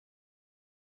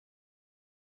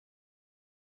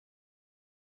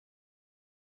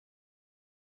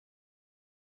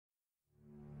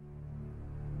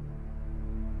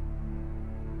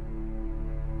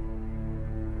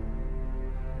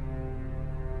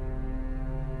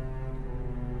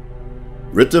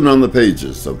Written on the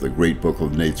pages of the great book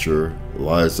of nature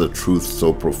lies a truth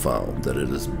so profound that it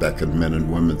has beckoned men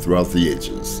and women throughout the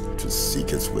ages to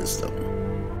seek its wisdom.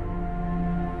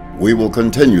 We will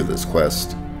continue this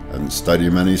quest and study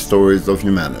many stories of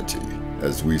humanity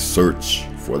as we search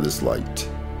for this light.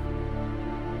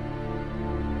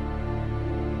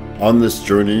 On this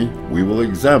journey, we will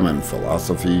examine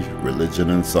philosophy, religion,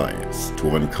 and science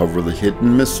to uncover the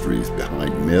hidden mysteries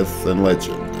behind myth and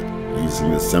legend,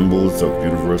 using the symbols of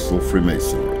universal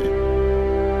Freemasonry.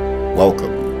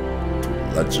 Welcome to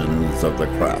Legends of the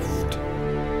Craft.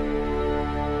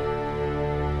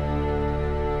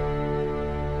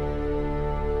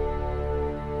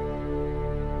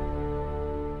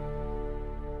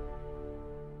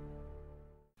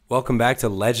 Welcome back to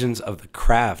Legends of the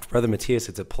Craft. Brother Matthias,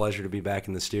 it's a pleasure to be back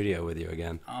in the studio with you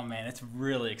again. Oh man, it's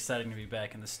really exciting to be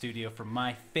back in the studio for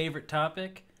my favorite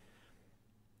topic,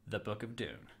 the Book of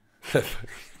Dune.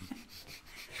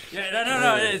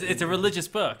 No, it's a religious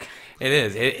book. It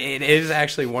is. It is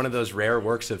actually one of those rare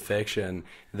works of fiction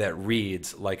that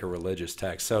reads like a religious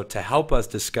text. So to help us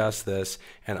discuss this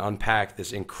and unpack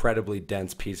this incredibly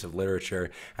dense piece of literature,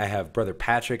 I have Brother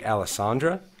Patrick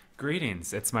Alessandra.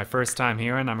 Greetings. It's my first time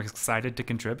here, and I'm excited to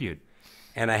contribute.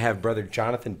 And I have Brother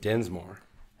Jonathan Dinsmore.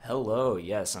 Hello.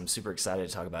 Yes, I'm super excited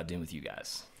to talk about Dune with you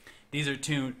guys. These are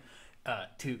two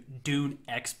Dune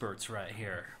experts right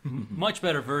here. Much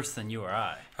better versed than you or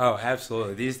I. Oh,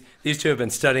 absolutely. These two have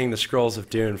been studying the scrolls of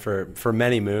Dune for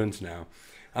many moons now.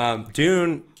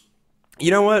 Dune, you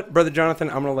know what, Brother Jonathan?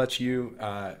 I'm going to let you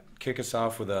kick us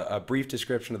off with a brief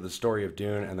description of the story of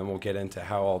Dune, and then we'll get into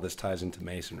how all this ties into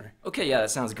Masonry. Okay, yeah, that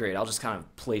sounds great. I'll just kind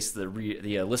of place the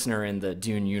listener in the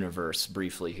Dune universe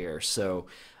briefly here. So,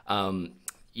 I'm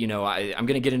going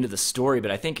to get into the story, but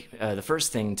I think the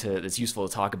first thing that's useful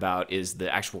to talk about is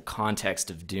the actual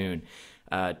context of Dune.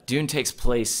 Dune takes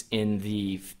place in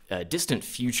the distant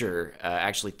future,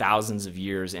 actually thousands of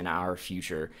years in our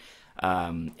future.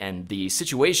 And the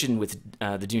situation with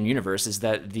the Dune universe is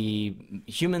that the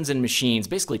humans and machines,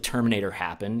 basically Terminator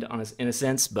happened in a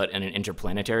sense, but in an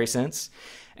interplanetary sense.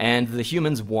 And the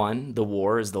humans won the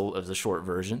war, is the short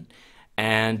version.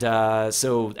 And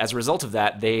so as a result of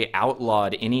that, they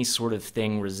outlawed any sort of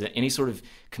thing, any sort of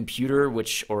computer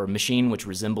or machine which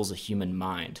resembles a human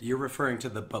mind. You're referring to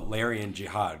the Butlerian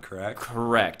Jihad, correct?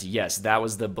 Correct. Yes, that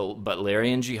was the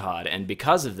Butlerian Jihad. And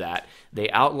because of that, they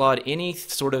outlawed any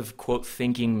sort of, quote,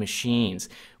 thinking machines,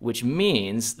 which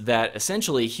means that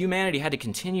essentially humanity had to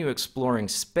continue exploring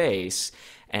space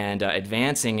and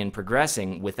advancing and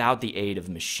progressing without the aid of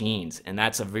machines. And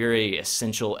that's a very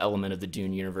essential element of the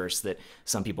Dune universe that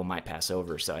some people might pass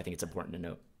over, so I think it's important to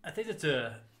note. I think it's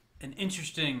an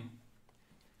interesting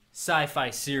sci-fi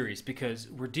series because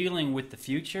we're dealing with the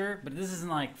future, but this isn't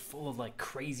like full of like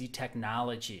crazy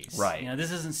technologies. Right. This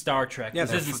isn't Star Trek. Yeah,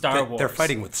 this isn't Star Wars. They're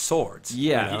fighting with swords.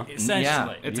 Yeah. Essentially.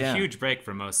 Yeah. It's a huge break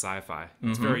from most sci-fi.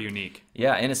 It's very unique.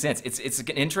 Yeah, in a sense. It's an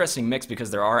interesting mix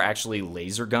because there are actually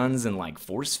laser guns and like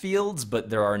force fields, but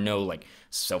there are no like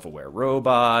self-aware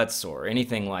robots or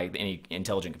anything like any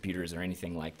intelligent computers or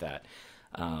anything like that.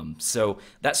 So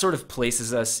that sort of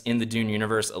places us in the Dune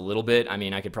universe a little bit. I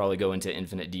mean, I could probably go into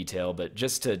infinite detail, but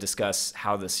just to discuss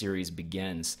how the series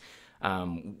begins.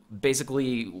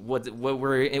 Basically, what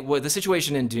the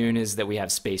situation in Dune is that we have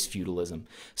space feudalism.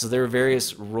 So there are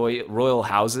various royal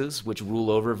houses which rule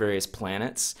over various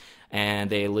planets, and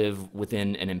they live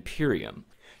within an imperium.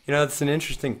 It's an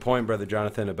interesting point, Brother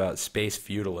Jonathan, about space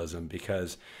feudalism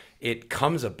because it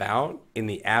comes about in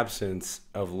the absence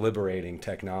of liberating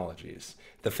technologies.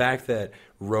 The fact that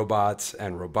robots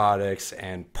and robotics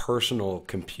and personal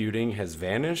computing has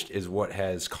vanished is what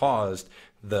has caused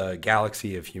the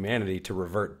galaxy of humanity to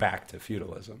revert back to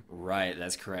feudalism. Right,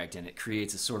 that's correct. And it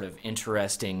creates a sort of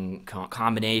interesting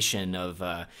combination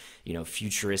of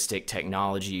futuristic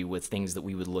technology with things that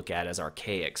we would look at as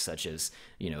archaic, such as,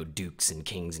 dukes and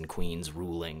kings and queens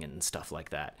ruling and stuff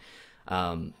like that.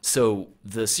 So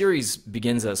the series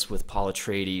begins us with Paul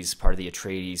Atreides, part of the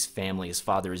Atreides family. His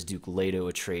father is Duke Leto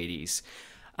Atreides.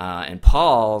 And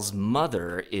Paul's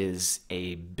mother is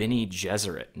a Bene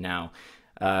Gesserit. Now,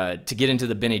 to get into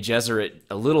the Bene Gesserit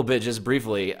a little bit, just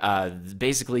briefly,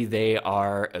 basically they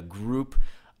are a group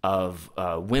of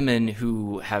women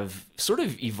who have sort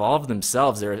of evolved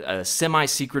themselves. They're a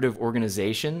semi-secretive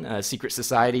organization, a secret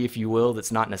society, if you will,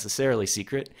 that's not necessarily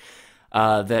secret.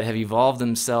 That have evolved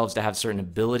themselves to have certain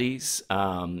abilities,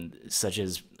 such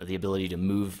as the ability to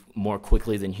move more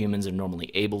quickly than humans are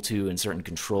normally able to, and certain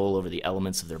control over the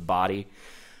elements of their body.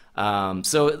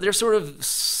 So they're sort of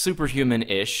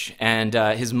superhuman-ish, and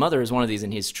his mother is one of these,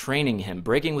 and he's training him,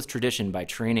 breaking with tradition by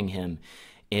training him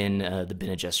in the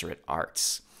Bene Gesserit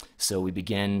arts. So we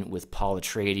begin with Paul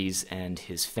Atreides and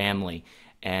his family,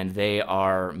 and they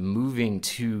are moving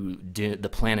to the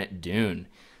planet Dune.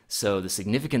 So the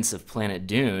significance of planet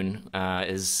Dune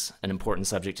is an important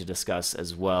subject to discuss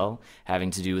as well,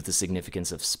 having to do with the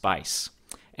significance of spice.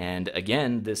 And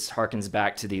again, this harkens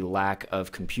back to the lack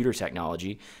of computer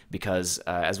technology because,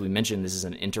 as we mentioned, this is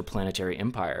an interplanetary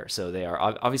empire. So they are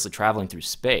obviously traveling through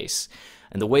space.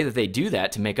 And the way that they do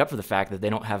that to make up for the fact that they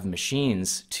don't have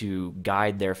machines to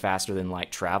guide their faster than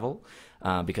light travel,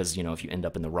 because, you know, if you end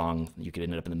up in the wrong, you could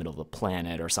end up in the middle of the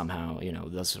planet or somehow, you know,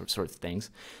 those sort of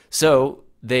things. So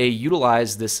they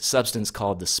utilize this substance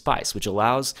called the spice, which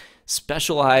allows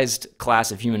specialized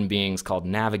class of human beings called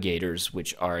navigators,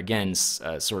 which are, again,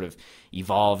 sort of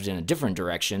evolved in a different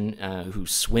direction, who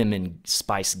swim in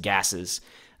spice gases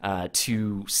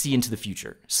to see into the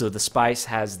future. So the spice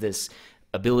has this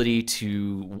ability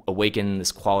to awaken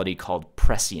this quality called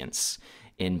prescience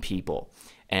in people,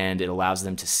 and it allows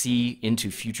them to see into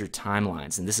future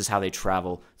timelines, and this is how they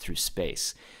travel through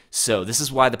space. So this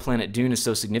is why the planet Dune is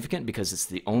so significant, because it's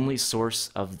the only source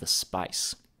of the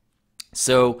spice.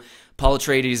 So Paul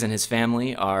Atreides and his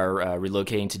family are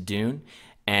relocating to Dune,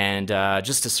 and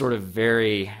just to sort of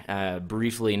very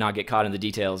briefly, not get caught in the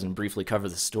details and briefly cover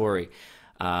the story,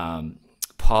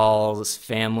 Paul's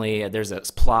family, there's a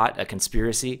plot, a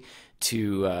conspiracy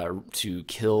to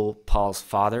kill Paul's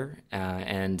father,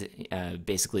 and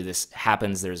basically this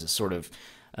happens. There's a sort of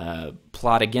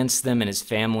plot against them and his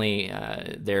family.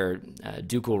 Their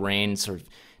ducal reign sort of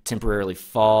temporarily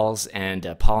falls,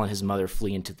 and Paul and his mother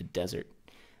flee into the desert,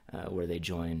 where they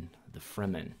join the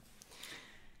Fremen.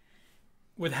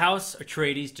 With House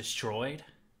Atreides destroyed,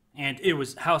 and it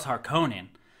was House Harkonnen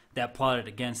that plotted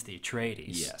against the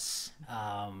Atreides. Yes.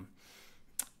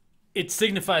 It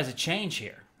signifies a change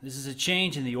here. This is a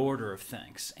change in the order of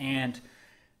things. And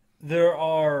there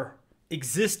are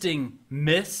existing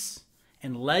myths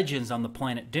and legends on the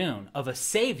planet Dune of a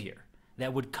savior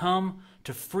that would come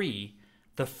to free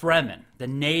the Fremen, the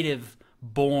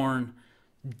native-born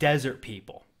desert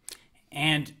people.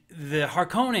 And the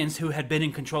Harkonnens, who had been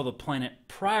in control of the planet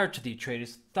prior to the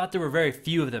Atreides, thought there were very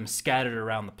few of them scattered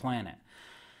around the planet.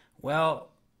 Well,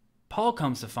 Paul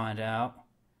comes to find out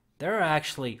there are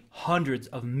actually hundreds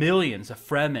of millions of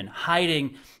Fremen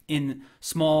hiding in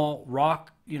small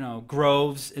rock,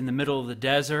 groves in the middle of the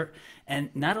desert.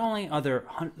 And not only are there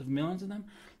hundreds of millions of them,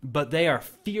 but they are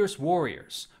fierce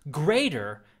warriors,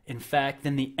 greater, in fact,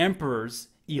 than the Emperor's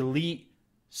elite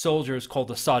soldiers called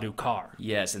the Sadukar.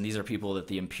 Yes, and these are people that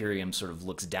the Imperium sort of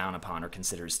looks down upon or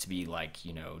considers to be like,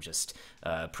 just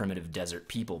primitive desert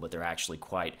people, but they're actually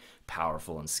quite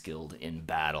powerful and skilled in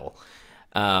battle.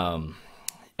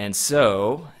 And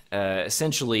so,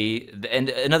 essentially, and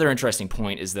another interesting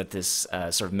point is that this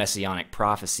sort of messianic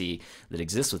prophecy that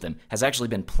exists with them has actually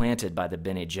been planted by the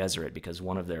Bene Gesserit, because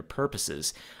one of their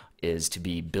purposes is to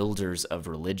be builders of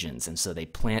religions. And so they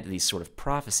plant these sort of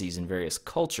prophecies in various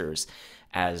cultures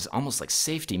as almost like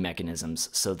safety mechanisms,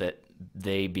 so that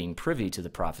they, being privy to the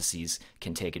prophecies,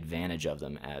 can take advantage of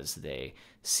them as they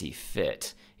see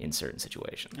fit in certain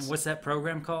situations. And what's that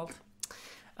program called?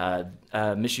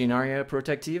 Missionaria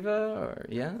Protectiva, or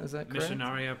is that correct?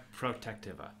 Missionaria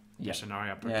Protectiva. Yeah.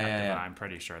 Missionaria Protectiva, Yeah. I'm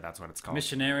pretty sure that's what it's called.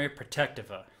 Missionaria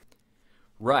Protectiva.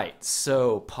 Right.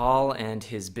 So Paul and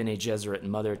his Bene Gesserit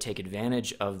mother take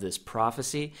advantage of this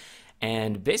prophecy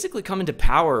and basically come into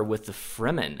power with the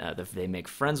Fremen. They make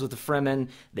friends with the Fremen,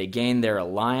 they gain their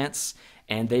alliance,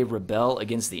 and they rebel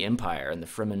against the Empire. And the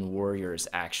Fremen warriors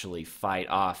actually fight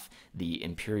off the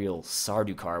Imperial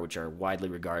Sardukar, which are widely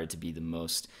regarded to be the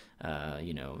most,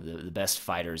 the best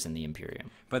fighters in the Imperium.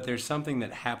 But there's something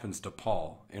that happens to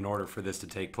Paul in order for this to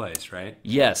take place, right?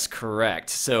 Yes, correct.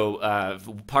 So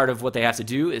part of what they have to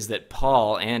do is that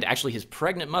Paul, and actually his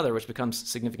pregnant mother, which becomes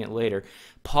significant later,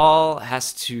 Paul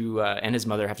has to, and his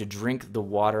mother have to drink the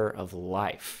water of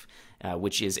life,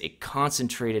 which is a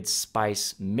concentrated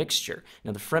spice mixture.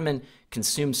 Now, the Fremen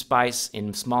consume spice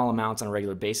in small amounts on a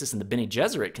regular basis, and the Bene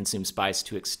Gesserit consume spice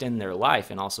to extend their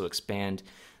life and also expand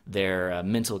their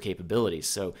mental capabilities.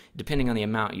 So depending on the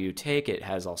amount you take, it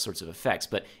has all sorts of effects.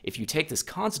 But if you take this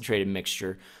concentrated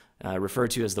mixture,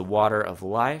 referred to as the water of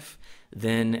life,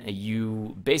 then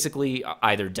you basically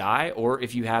either die, or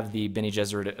if you have the Bene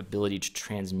Gesserit ability to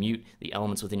transmute the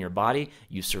elements within your body,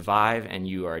 you survive and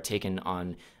you are taken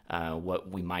on what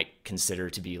we might consider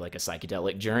to be like a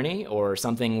psychedelic journey, or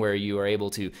something where you are able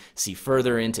to see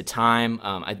further into time.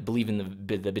 I believe in the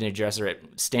Bene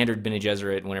Gesserit, standard Bene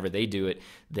Gesserit, whenever they do it,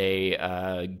 they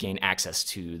gain access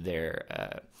to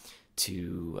their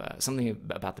something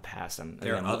about the past.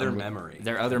 Their other memory.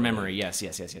 Their other memory. Yes.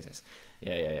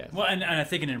 Yeah. Well, and I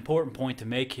think an important point to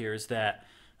make here is that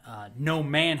no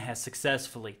man has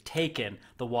successfully taken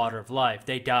the water of life.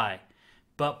 They die.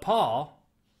 But Paul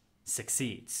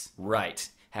succeeds. Right.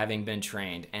 Having been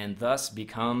trained, and thus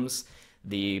becomes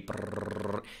the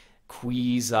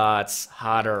Kwisatz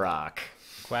Haderach.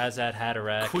 Quasat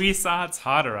Haderach. Kwisatz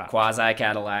Haderach.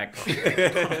 Quasi-Cadillac.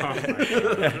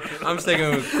 I'm sticking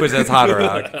with Kwisatz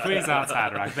Haderach. Kwisatz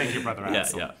Haderach. Thank you, Brother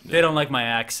Ansel. Yeah. They don't like my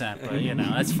accent, but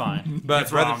that's fine. But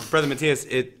It's wrong. Brother Matthias,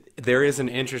 there is an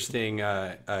interesting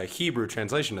Hebrew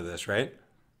translation of this, right?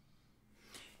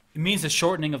 It means the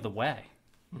shortening of the way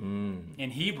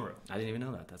in Hebrew. I didn't even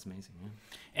know that. That's amazing. Yeah.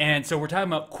 And so we're talking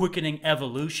about quickening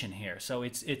evolution here. So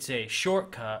it's a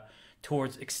shortcut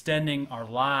towards extending our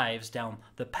lives down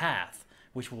the path,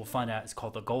 which we'll find out is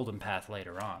called the golden path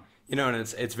later on. And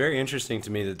it's very interesting to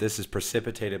me that this is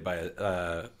precipitated by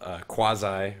a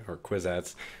quasi or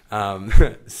Kwisatz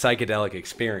psychedelic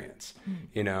experience.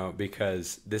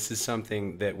 Because this is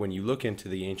something that when you look into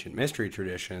the ancient mystery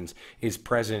traditions is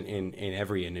present in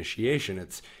every initiation.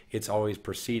 It's always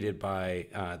preceded by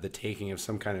the taking of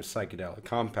some kind of psychedelic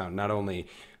compound, not only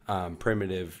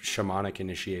primitive shamanic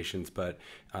initiations, but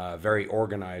very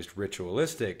organized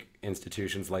ritualistic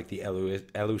institutions like the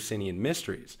Eleusinian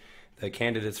mysteries. The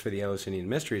candidates for the Eleusinian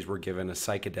mysteries were given a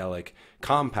psychedelic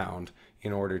compound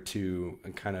in order to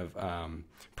kind of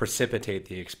precipitate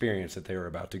the experience that they were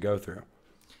about to go through.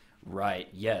 Right,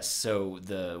 yes. So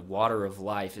the water of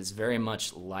life is very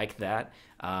much like that,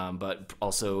 but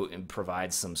also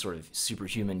provides some sort of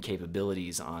superhuman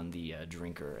capabilities on the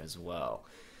drinker as well.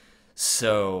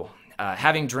 So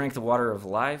having drank the water of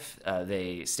life,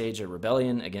 they stage a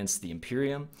rebellion against the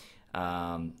Imperium.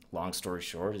 Long story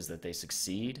short is that they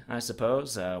succeed, I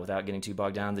suppose, without getting too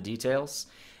bogged down in the details.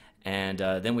 And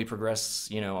then we progress,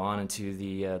 on into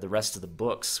the rest of the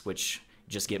books, which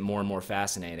just get more and more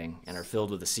fascinating and are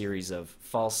filled with a series of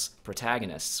false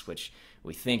protagonists, which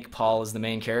we think Paul is the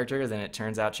main character, then it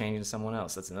turns out changing to someone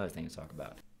else. That's another thing to talk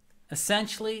about.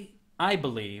 Essentially, I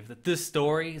believe that this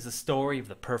story is a story of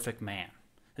the perfect man.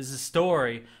 This is a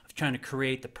story of trying to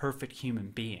create the perfect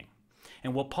human being.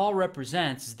 And what Paul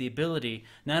represents is the ability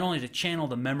not only to channel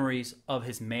the memories of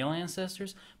his male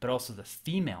ancestors, but also the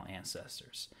female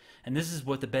ancestors. And this is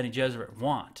what the Bene Gesserit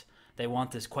want. They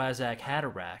want this Quasar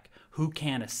Haderach who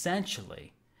can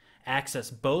essentially access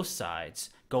both sides,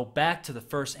 go back to the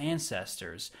first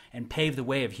ancestors, and pave the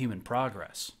way of human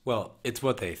progress. Well, it's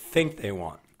what they think they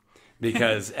want.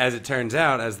 Because as it turns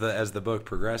out, as the book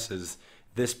progresses,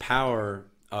 this power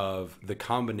of the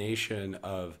combination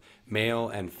of male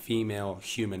and female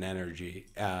human energy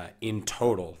in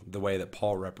total, the way that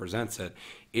Paul represents it,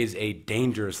 is a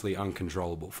dangerously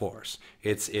uncontrollable force.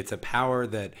 It's a power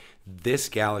that this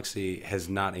galaxy has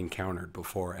not encountered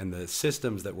before, and the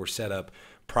systems that were set up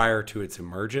prior to its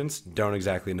emergence don't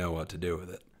exactly know what to do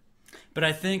with it. But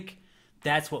I think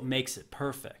that's what makes it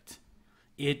perfect.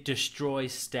 It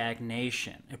destroys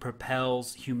stagnation. It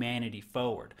propels humanity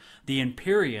forward. The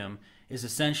Imperium is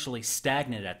essentially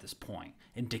stagnant at this point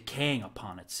and decaying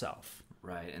upon itself.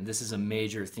 Right, and this is a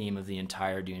major theme of the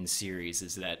entire Dune series,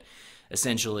 is that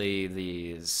essentially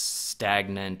the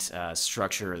stagnant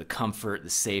structure, the comfort, the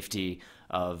safety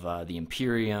of the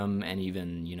Imperium and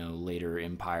even later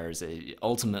empires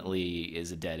ultimately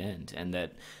is a dead end, and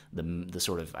that the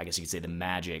sort of, I guess you could say, the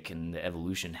magic and the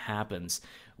evolution happens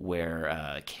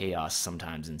where chaos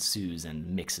sometimes ensues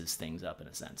and mixes things up in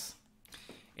a sense.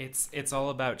 It's all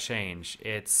about change.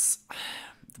 It's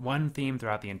one theme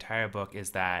throughout the entire book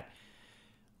is that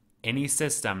any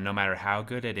system, no matter how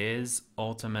good it is,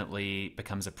 ultimately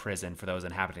becomes a prison for those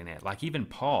inhabiting it. Like even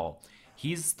Paul,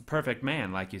 he's the perfect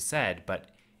man, like you said,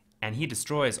 and he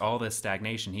destroys all this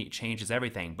stagnation. He changes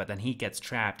everything, but then he gets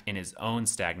trapped in his own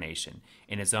stagnation,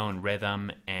 in his own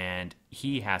rhythm, and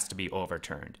he has to be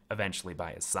overturned eventually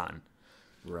by his son.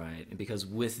 Right, and because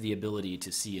with the ability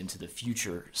to see into the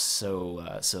future so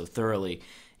thoroughly,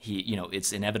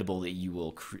 it's inevitable that he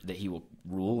will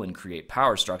rule and create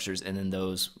power structures, and then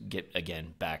those get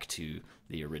again back to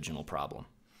the original problem.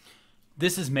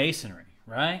 This is Masonry,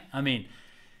 right? I mean,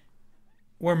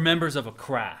 we're members of a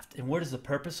craft, and what is the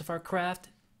purpose of our craft?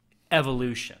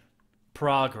 Evolution,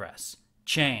 progress,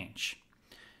 change.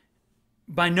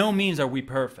 By no means are we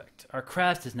perfect. Our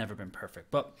craft has never been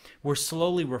perfect, but we're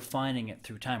slowly refining it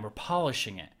through time. We're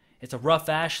polishing it. It's a rough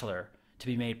ashlar to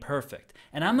be made perfect.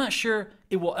 And I'm not sure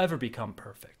it will ever become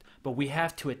perfect, but we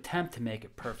have to attempt to make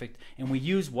it perfect. And we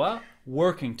use what?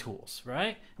 Working tools,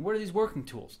 right? And what are these working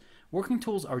tools? Working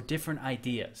tools are different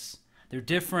ideas. They're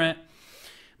different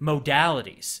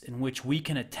modalities in which we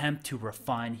can attempt to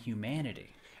refine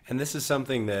humanity. And this is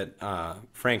something that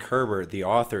Frank Herbert, the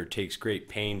author, takes great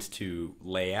pains to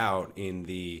lay out in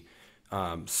the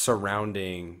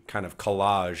surrounding kind of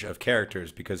collage of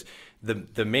characters, because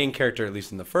the main character, at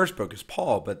least in the first book, is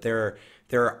Paul, but there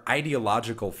are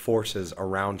ideological forces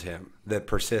around him that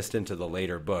persist into the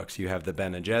later books. You have the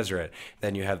Bene Gesserit,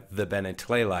 then you have the Bene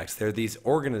Tleilax. There are these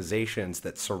organizations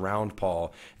that surround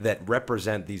Paul that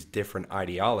represent these different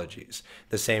ideologies.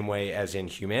 The same way as in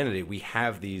humanity, we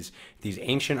have these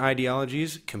ancient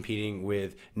ideologies competing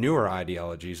with newer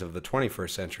ideologies of the 21st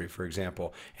century, for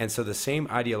example. And so the same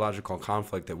ideological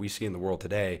conflict that we see in the world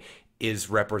today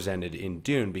is represented in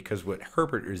Dune, because what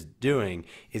Herbert is doing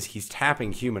is he's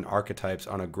tapping human archetypes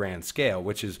on a grand scale,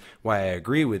 which is why I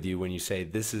agree with you when you say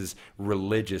this is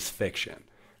religious fiction,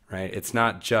 right? It's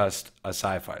not just a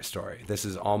sci-fi story. This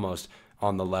is almost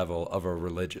on the level of a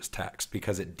religious text,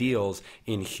 because it deals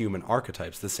in human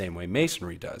archetypes the same way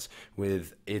Masonry does.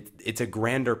 With it, it's a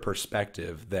grander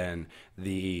perspective than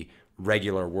the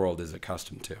regular world is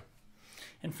accustomed to.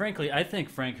 And frankly, I think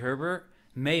Frank Herbert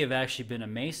may have actually been a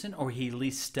Mason, or he at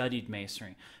least studied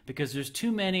Masonry, because there's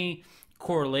too many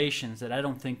correlations that I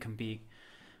don't think can be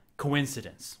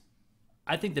coincidence.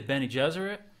 I think the Bene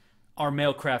Gesserit are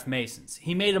male craft Masons.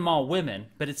 He made them all women,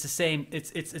 but it's the same.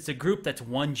 It's a group that's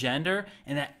one gender,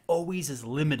 and that always is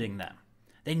limiting them.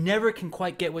 They never can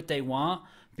quite get what they want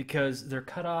because they're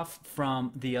cut off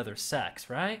from the other sex,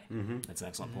 right? Mm-hmm. That's an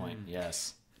excellent point.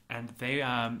 Yes. And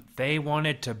they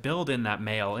wanted to build in that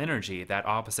male energy, that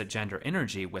opposite gender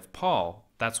energy with Paul.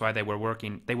 That's why they were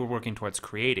working towards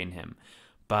creating him.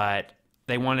 But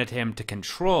they wanted him to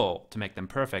control, to make them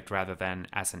perfect rather than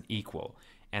as an equal.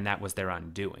 And that was their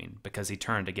undoing, because he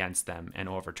turned against them and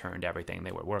overturned everything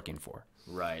they were working for.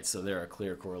 Right. So there are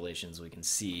clear correlations we can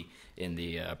see in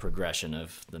the progression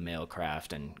of the male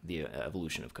craft and the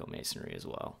evolution of Co-Masonry as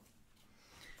well.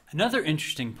 Another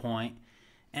interesting point,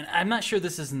 and I'm not sure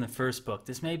this is in the first book.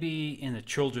 This may be in the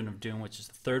Children of Dune, which is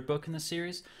the third book in the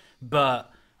series. But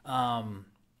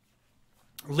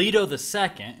Leto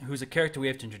II, who's a character we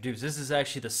have to introduce, this is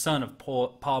actually the son of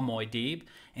Paul Muad'Dib,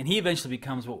 and he eventually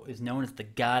becomes what is known as the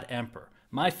God Emperor.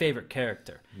 My favorite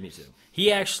character. Me too. He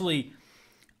actually,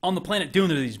 on the planet Dune,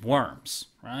 there are these worms,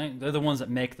 right? They're the ones that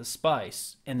make the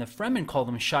spice. And the Fremen call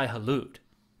them Shai Hulud.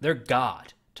 They're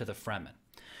God to the Fremen.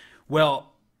 Well,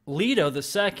 Leto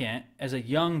II, as a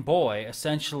young boy,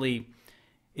 essentially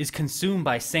is consumed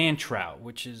by sand trout,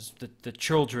 which is the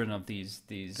children of these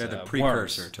They're the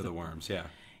precursor to the worms, yeah.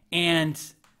 And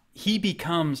he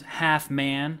becomes half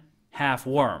man, half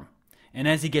worm. And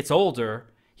as he gets older,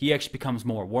 he actually becomes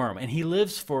more worm. And he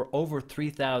lives for over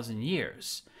 3,000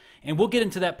 years. And we'll get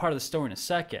into that part of the story in a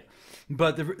second.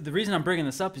 But the reason I'm bringing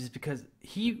this up is because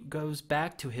he goes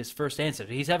back to his first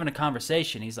ancestor. He's having a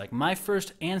conversation. He's like, my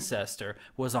first ancestor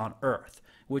was on Earth,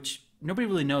 which nobody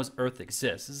really knows Earth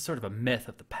exists. This is sort of a myth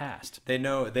of the past. They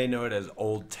know it as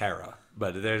Old Terra,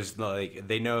 but there's like,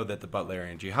 they know that the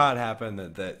Butlerian Jihad happened,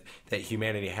 that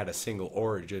humanity had a single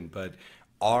origin, but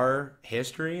our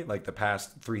history, like the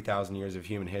past 3,000 years of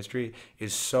human history,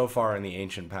 is so far in the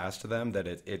ancient past to them that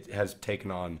it has taken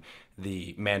on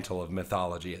the mantle of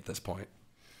mythology at this point.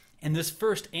 And this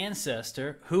first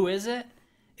ancestor, who is it?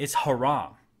 It's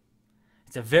Haram.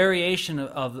 It's a variation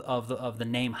of the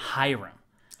name Hiram.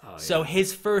 Oh, yeah. So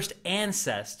his first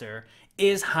ancestor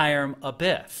is Hiram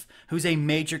Abiff, who's a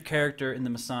major character in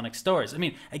the Masonic stories. I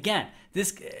mean, again,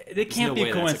 it can't be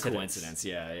a coincidence. That's a coincidence.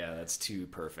 Yeah, that's too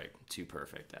perfect. Too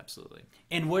perfect, absolutely.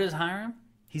 And what is Hiram?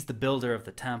 He's the builder of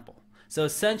the temple. So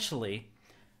essentially,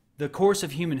 the course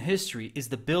of human history is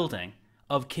the building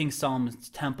of King Solomon's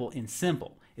temple in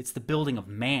symbol. It's the building of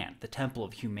man, the temple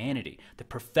of humanity, the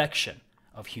perfection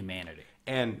of humanity.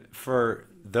 And for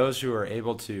those who are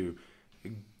able to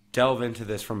delve into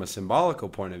this from a symbolical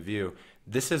point of view,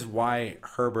 this is why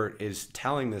Herbert is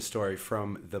telling this story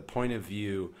from the point of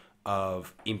view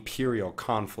of imperial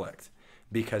conflict,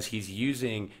 because he's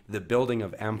using the building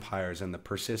of empires and the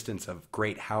persistence of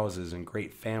great houses and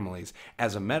great families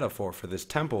as a metaphor for this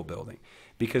temple building.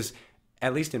 Because,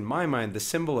 at least in my mind, the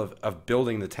symbol of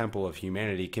building the temple of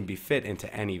humanity can be fit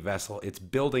into any vessel. It's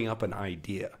building up an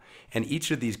idea. And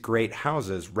each of these great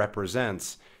houses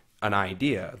represents an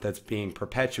idea that's being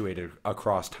perpetuated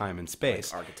across time and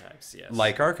space. Like archetypes, yes.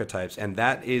 Like archetypes. And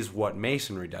that is what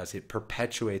Masonry does. It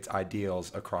perpetuates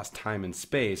ideals across time and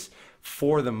space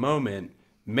for the moment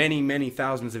many, many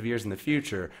thousands of years in the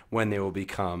future when they will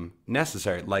become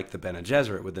necessary, like the Bene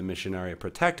Gesserit with the Missionaria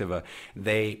Protectiva.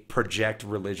 They project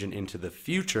religion into the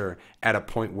future at a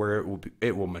point where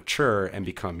it will mature and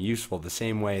become useful, the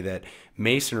same way that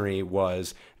Masonry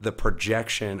was the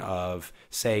projection of,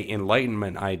 say,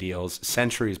 Enlightenment ideals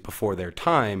centuries before their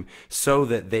time, so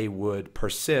that they would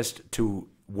persist to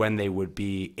when they would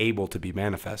be able to be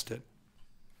manifested.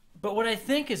 But what I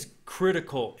think is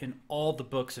critical in all the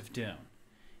books of Dune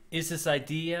is this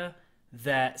idea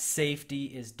that safety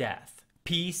is death,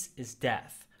 peace is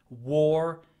death,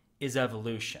 war is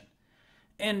evolution.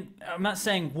 And I'm not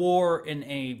saying war in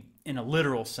a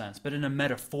literal sense, but in a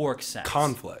metaphoric sense.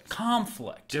 Conflict.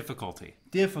 Difficulty.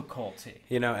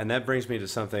 You know, and that brings me to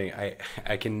something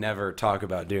I can never talk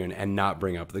about Dune and not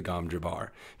bring up the Gom Jabbar,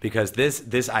 because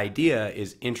this idea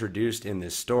is introduced in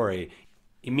this story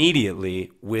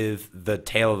immediately with the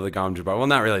tale of the Gom Jabbar. Well,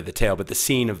 not really the tale, but the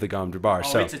scene of the Gom Jabbar.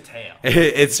 Oh, so it's a tale.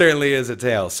 It certainly is a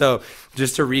tale. So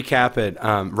just to recap it,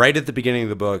 right at the beginning of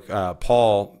the book,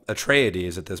 Paul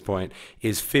Atreides at this point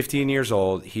is 15 years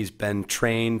old. He's been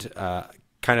trained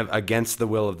kind of against the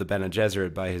will of the Bene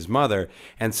Gesserit by his mother.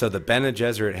 And so the Bene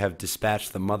Gesserit have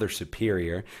dispatched the Mother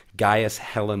Superior, Gaius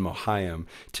Helen Mohiam,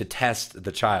 to test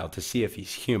the child, to see if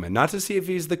he's human. Not to see if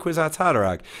he's the Kwisatz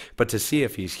Haderach, but to see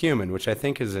if he's human, which I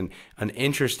think is an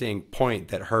interesting point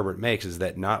that Herbert makes, is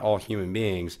that not all human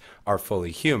beings are fully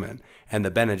human. And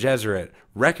the Bene Gesserit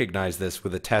recognize this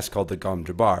with a test called the Gom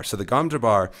Jabbar. So the Gom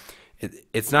Jabbar,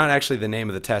 it's not actually the name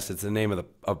of the test, it's the name of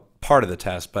a part of the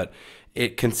test, but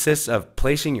it consists of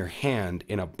placing your hand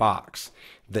in a box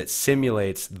that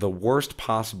simulates the worst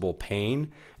possible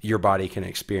pain your body can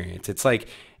experience. It's like,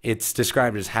 it's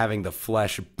described as having the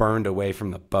flesh burned away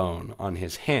from the bone on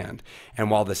his hand.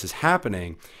 And while this is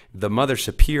happening, the Mother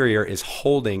Superior is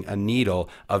holding a needle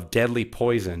of deadly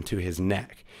poison to his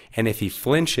neck. And if he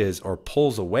flinches or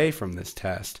pulls away from this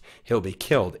test, he'll be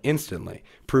killed instantly,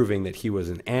 proving that he was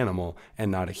an animal and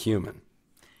not a human.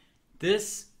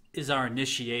 This is our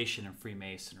initiation in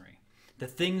Freemasonry. The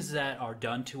things that are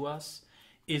done to us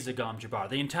is a Gom Jabbar.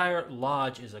 The entire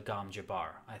lodge is a Gom Jabbar,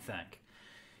 I think.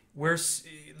 Where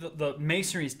the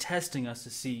Masonry is testing us to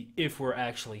see if we're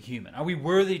actually human. Are we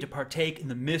worthy to partake in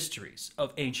the mysteries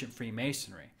of ancient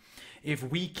Freemasonry? If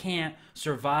we can't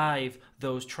survive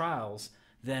those trials,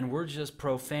 then we're just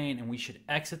profane and we should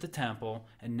exit the temple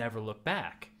and never look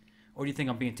back. Or do you think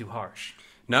I'm being too harsh?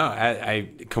 No, I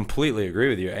completely agree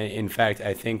with you. In fact,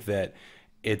 I think that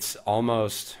it's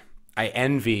almost, I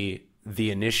envy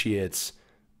the initiates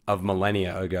of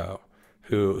millennia ago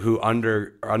who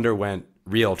underwent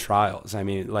real trials. I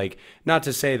mean, like, not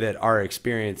to say that our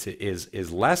experience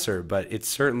is lesser, but it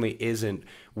certainly isn't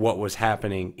what was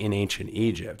happening in ancient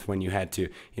Egypt, when you had to,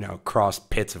 cross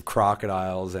pits of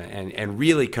crocodiles and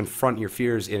really confront your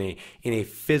fears in a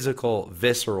physical,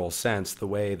 visceral sense, the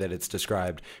way that it's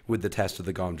described with the test of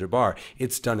the Gom Jabbar.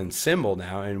 It's done in symbol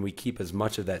now, and we keep as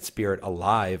much of that spirit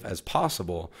alive as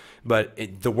possible. But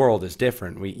the world is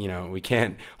different. We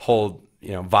can't hold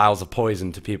vials of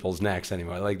poison to people's necks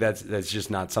anymore. Like, that's just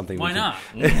not something. Why not?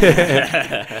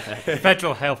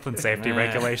 Federal health and safety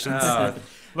regulations.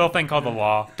 Little thing called the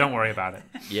law. Don't worry about it.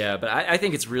 Yeah, but I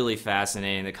think it's really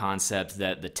fascinating, the concept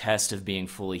that the test of being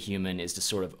fully human is to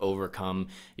sort of overcome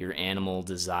your animal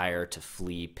desire to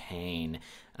flee pain.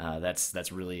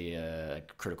 That's really a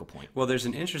critical point. Well, there's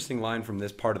an interesting line from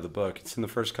this part of the book. It's in the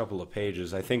first couple of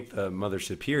pages. I think the Mother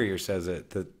Superior says it,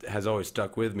 that has always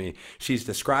stuck with me. She's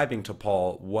describing to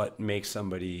Paul what makes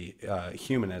somebody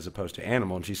human as opposed to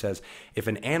animal. And she says, if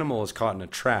an animal is caught in a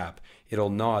trap, it'll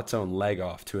gnaw its own leg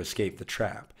off to escape the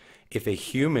trap. If a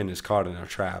human is caught in a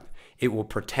trap, it will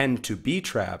pretend to be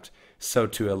trapped so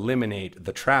to eliminate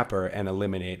the trapper and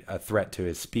eliminate a threat to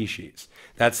his species.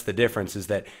 That's the difference, is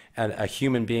that a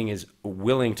human being is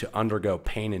willing to undergo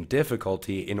pain and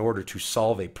difficulty in order to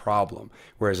solve a problem,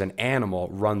 whereas an animal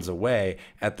runs away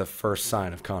at the first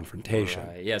sign of confrontation.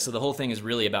 Right. Yeah, so the whole thing is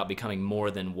really about becoming more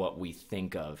than what we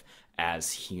think of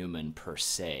as human per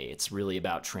se. It's really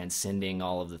about transcending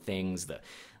all of the things, the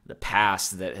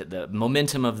past, the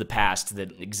momentum of the past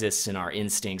that exists in our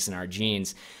instincts and our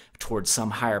genes, towards some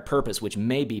higher purpose, which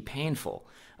may be painful,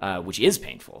 which is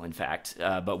painful, in fact,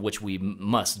 but which we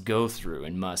must go through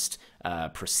and must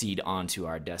proceed on to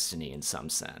our destiny in some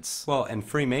sense. Well, and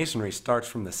Freemasonry starts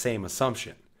from the same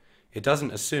assumption. It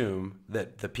doesn't assume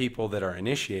that the people that are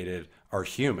initiated are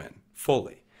human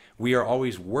fully. We are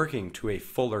always working to a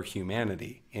fuller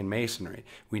humanity in Masonry.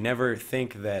 We never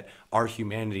think that our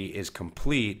humanity is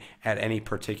complete at any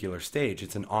particular stage.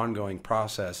 It's an ongoing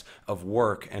process of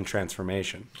work and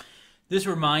transformation. This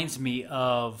reminds me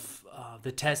of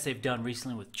the tests they've done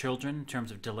recently with children in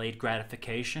terms of delayed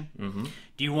gratification.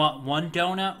 Do you want one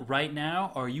donut right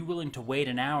now, or are you willing to wait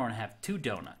an hour and have 2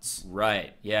 donuts?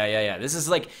 Right. Yeah. This is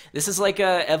like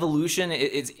evolution.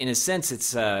 It's in a sense,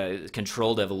 it's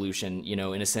controlled evolution. You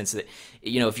know, in a sense that,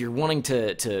 you know, if you're wanting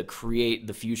to create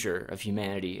the future of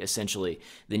humanity, essentially,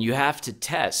 then you have to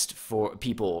test for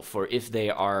people for if they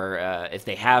are if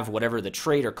they have whatever the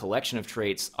trait or collection of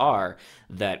traits are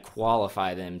that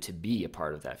qualify them to be a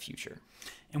part of that future.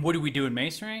 And what do we do in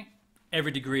Masonry?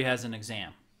 Every degree has an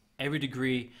exam. Every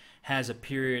degree has a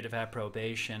period of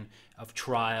approbation, of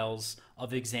trials,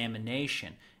 of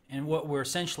examination. And what we're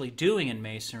essentially doing in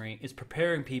Masonry is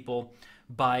preparing people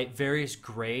by various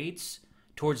grades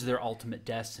towards their ultimate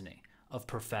destiny of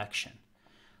perfection.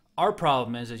 Our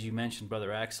problem is, as you mentioned,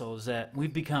 Brother Axel, is that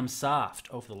we've become soft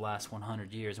over the last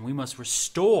 100 years, and we must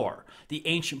restore the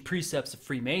ancient precepts of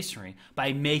Freemasonry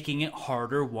by making it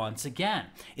harder once again.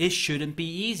 It shouldn't be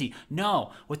easy.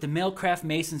 No, what the Mailcraft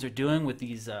Masons are doing with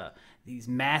these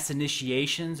mass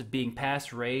initiations of being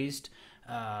past raised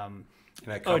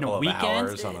In a couple of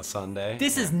hours on a Sunday.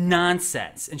 This is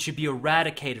nonsense and should be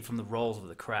eradicated from the rolls of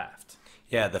the craft.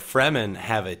 Yeah, the Fremen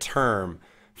have a term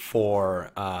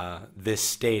for this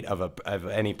state of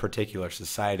any particular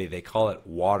society. They call it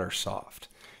water soft.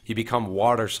 You become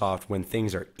water soft when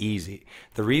things are easy.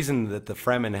 The reason that the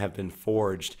Fremen have been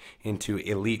forged into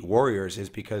elite warriors is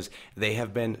because they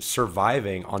have been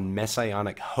surviving on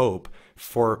messianic hope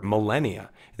for millennia.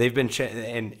 They've been,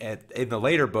 and in the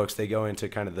later books, they go into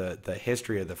kind of the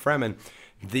history of the Fremen.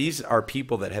 These are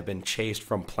people that have been chased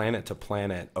from planet to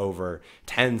planet over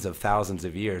tens of thousands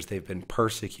of years. They've been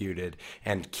persecuted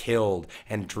and killed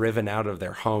and driven out of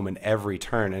their home in every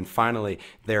turn. And finally,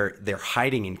 they're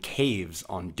hiding in caves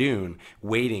on Dune,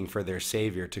 waiting for their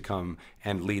savior to come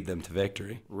and lead them to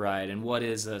victory. Right. And what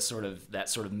is that sort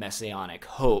of messianic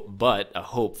hope, but a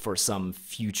hope for some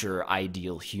future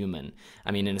ideal human?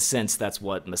 I mean, in a sense, that's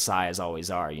what messiahs always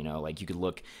are. You know, like you could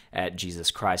look at Jesus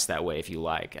Christ that way if you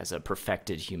like, as a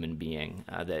perfected human being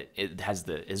that it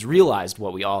has realized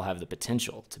what we all have the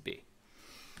potential to be.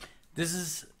 This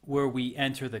is where we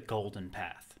enter the golden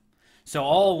path. So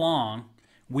all along,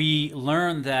 we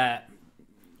learn that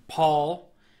Paul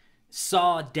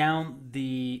saw down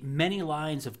the many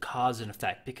lines of cause and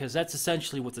effect, because that's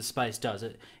essentially what the spice does.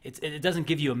 It doesn't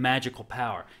give you a magical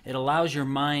power. It allows your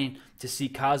mind to see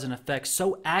cause and effect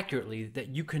so accurately that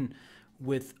you can,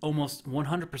 with almost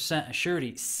 100%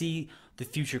 assurity, see the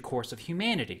future course of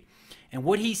humanity. And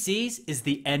what he sees is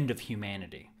the end of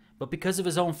humanity. But because of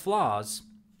his own flaws,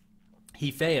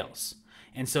 he fails.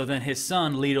 And so then his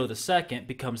son, Leto II,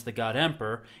 becomes the God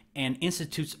Emperor and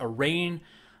institutes a reign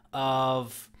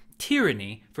of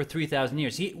tyranny for 3,000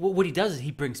 years. What he does is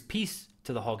he brings peace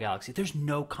to the whole galaxy. There's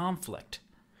no conflict.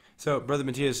 So, Brother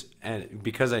Matthias, and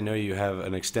because I know you have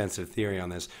an extensive theory on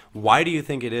this, why do you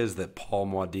think it is that Paul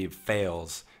Muad'Dib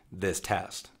fails this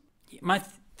test? My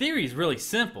theory is really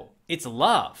simple. It's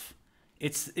love.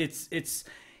 It's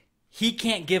he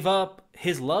can't give up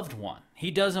his loved one.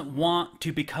 He doesn't want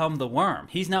to become the worm.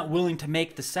 He's not willing to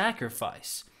make the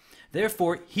sacrifice.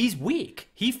 Therefore, he's weak.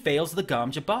 He fails the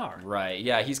Gom Jabbar. Right,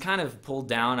 yeah, he's kind of pulled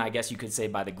down, I guess you could say,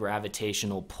 by the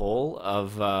gravitational pull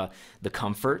of the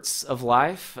comforts of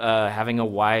life, having a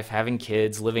wife, having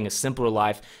kids, living a simpler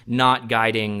life, not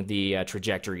guiding the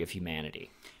trajectory of humanity.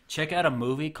 Check out a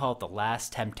movie called The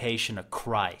Last Temptation of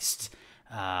Christ.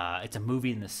 It's a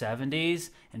movie in the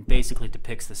 70s and basically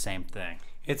depicts the same thing.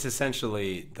 It's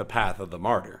essentially the path of the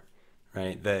martyr,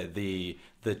 right?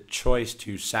 The choice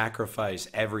to sacrifice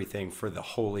everything for the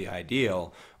holy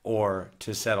ideal, or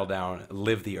to settle down,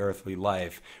 live the earthly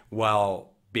life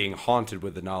while being haunted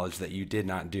with the knowledge that you did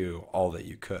not do all that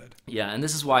you could. Yeah, and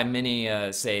this is why many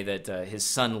say that his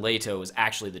son Leto was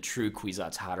actually the true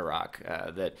Kwisatz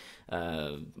Haderach, that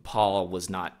Paul was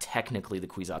not technically the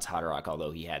Kwisatz Haderach,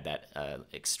 although he had that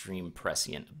extreme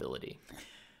prescient ability.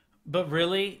 But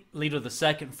really, Leto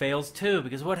II fails too,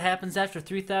 because what happens after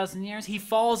 3,000 years? He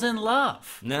falls in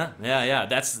love. Yeah.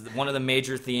 That's one of the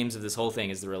major themes of this whole thing,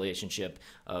 is the relationship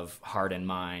of heart and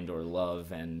mind, or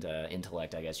love and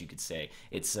intellect, I guess you could say.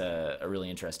 It's a really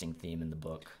interesting theme in the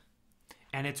book.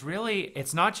 And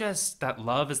it's not just that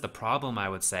love is the problem, I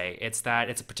would say. It's that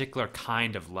it's a particular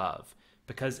kind of love.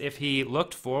 Because if he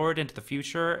looked forward into the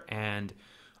future and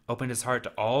opened his heart to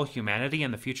all humanity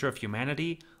and the future of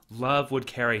humanity, love would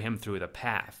carry him through the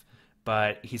path.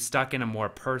 But he's stuck in a more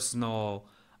personal,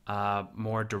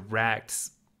 more direct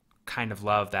kind of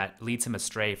love that leads him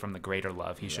astray from the greater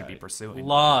love he should be pursuing.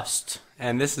 Lost.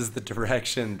 And this is the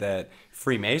direction that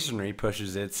Freemasonry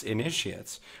pushes its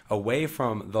initiates, away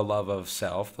from the love of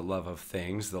self, the love of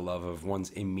things, the love of one's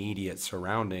immediate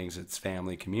surroundings, its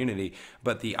family, community,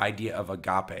 but the idea of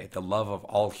agape, the love of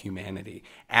all humanity,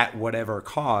 at whatever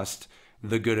cost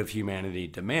the good of humanity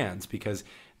demands. Because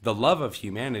the love of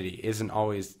humanity isn't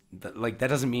always, like, that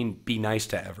doesn't mean be nice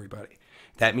to everybody.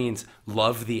 That means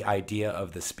love the idea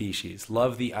of the species,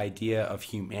 love the idea of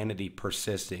humanity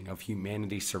persisting, of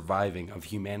humanity surviving, of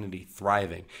humanity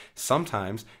thriving.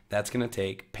 Sometimes that's going to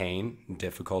take pain,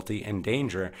 difficulty, and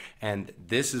danger. And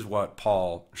this is what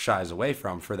Paul shies away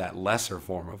from for that lesser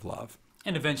form of love.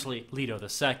 And eventually Leto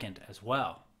II as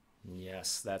well.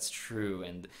 Yes, that's true.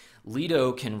 And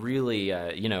Leto can really,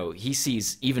 he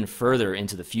sees even further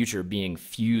into the future being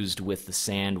fused with the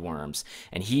sandworms.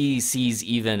 And he sees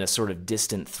even a sort of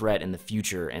distant threat in the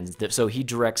future. And so he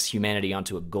directs humanity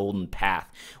onto a golden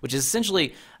path, which is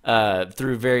essentially,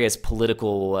 through various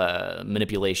political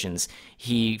manipulations,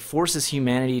 he forces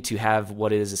humanity to have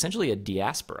what is essentially a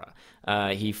diaspora.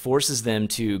 He forces them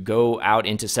to go out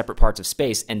into separate parts of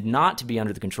space and not to be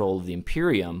under the control of the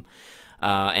Imperium.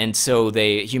 And so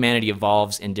humanity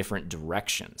evolves in different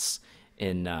directions.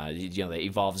 They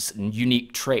evolves in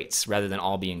unique traits rather than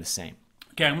all being the same.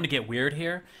 Okay, I'm going to get weird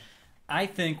here. I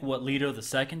think what Leto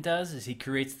II does is he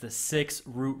creates the sixth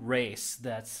root race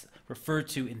that's referred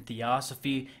to in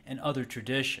theosophy and other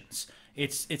traditions.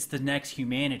 It's the next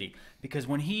humanity. Because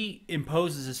when he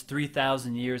imposes his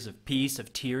 3,000 years of peace,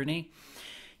 of tyranny,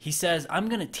 he says, I'm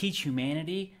going to teach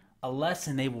humanity a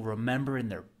lesson they will remember in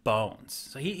their bones.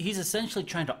 So he's essentially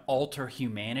trying to alter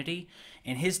humanity.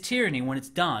 And his tyranny, when it's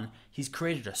done, he's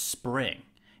created a spring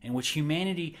in which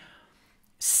humanity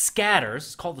scatters,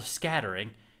 it's called the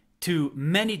scattering, to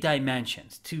many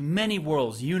dimensions, to many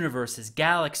worlds, universes,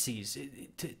 galaxies,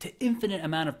 to infinite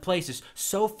amount of places,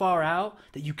 so far out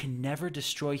that you can never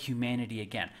destroy humanity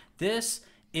again. This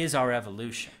is our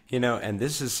evolution. And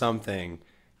this is something,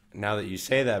 now that you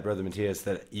say that, Brother Matthias,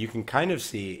 that you can kind of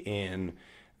see in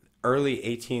early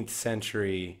 18th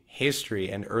century history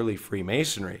and early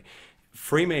Freemasonry.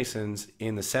 Freemasons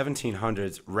in the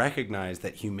 1700s recognized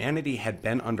that humanity had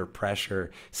been under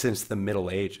pressure since the Middle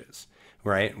Ages,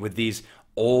 right? With these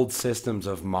old systems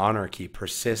of monarchy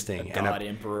persisting, God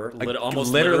emperor,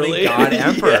 almost literally God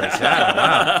emperors. Yeah,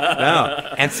 wow.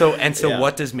 No. And so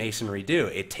what does Masonry do?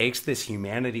 It takes this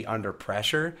humanity under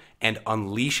pressure and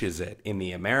unleashes it in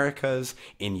the Americas,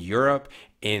 in Europe,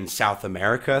 in South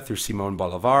America through Simón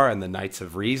Bolívar and the Knights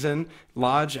of Reason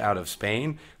Lodge out of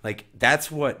Spain. Like,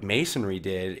 that's what Masonry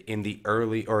did in the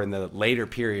early or in the later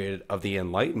period of the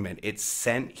Enlightenment. It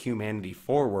sent humanity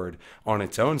forward on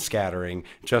its own scattering,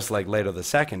 just like Leto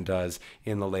II does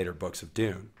in the later books of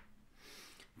Dune.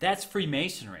 That's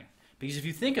Freemasonry. Because if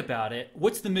you think about it,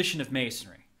 what's the mission of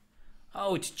Masonry?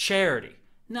 Oh, it's charity.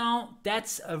 No,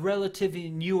 that's a relatively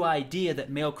new idea that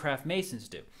male craft Masons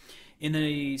do. In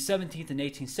the 17th and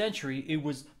 18th century, it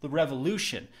was the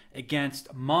revolution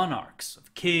against monarchs,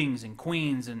 of kings and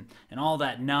queens and all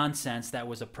that nonsense that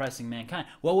was oppressing mankind.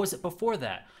 What was it before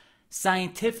that?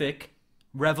 Scientific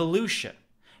revolution.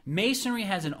 Masonry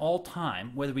has an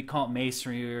all-time, whether we call it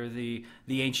Masonry or the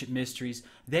ancient mysteries,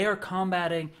 they are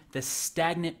combating the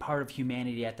stagnant part of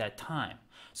humanity at that time.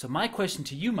 So my question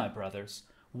to you, my brothers,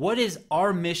 what is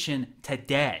our mission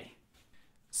today?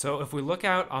 So if we look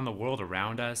out on the world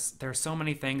around us, there are so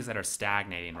many things that are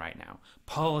stagnating right now.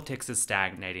 Politics is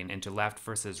stagnating into left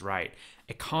versus right.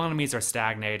 Economies are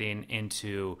stagnating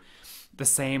into the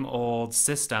same old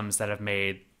systems that have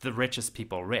made the richest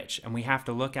people rich. And we have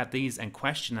to look at these and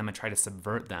question them and try to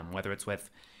subvert them, whether it's with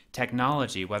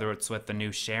technology, whether it's with the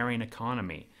new sharing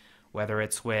economy, whether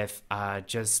it's with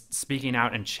just speaking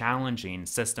out and challenging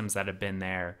systems that have been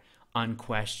there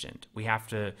unquestioned. We have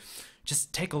to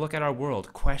just take a look at our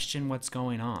world, question what's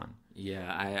going on.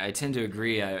 Yeah, I tend to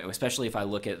agree, especially if I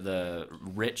look at the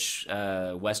rich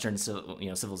Western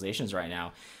civilizations right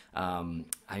now. I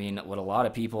mean, what a lot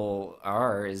of people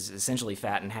are is essentially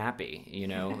fat and happy.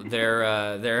 They're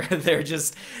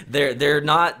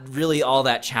not really all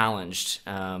that challenged,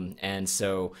 and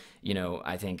so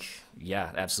I think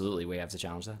absolutely we have to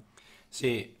challenge that.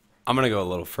 See, I'm going to go a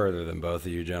little further than both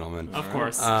of you gentlemen. Of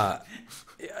course.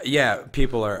 Yeah,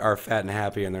 people are fat and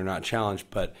happy and they're not challenged,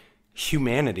 but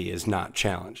humanity is not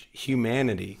challenged.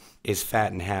 Humanity is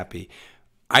fat and happy.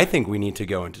 I think we need to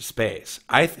go into space.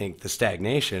 I think the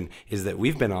stagnation is that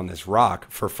we've been on this rock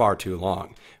for far too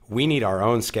long. We need our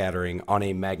own scattering on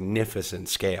a magnificent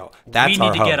scale. That's we need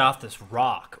our to hope. get off this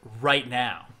rock right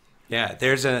now. Yeah,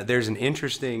 there's an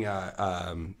interesting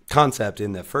concept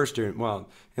in the first Dune, well,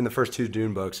 in the first two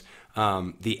Dune books.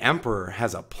 The Emperor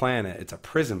has a planet. It's a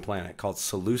prison planet called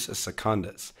Seleucus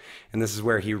Secundus, and this is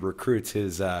where he recruits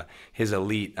his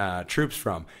elite troops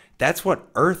from. That's what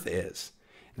Earth is.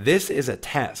 This is a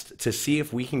test to see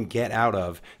if we can get out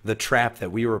of the trap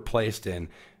that we were placed in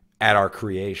at our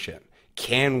creation.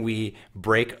 Can we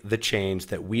break the chains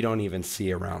that we don't even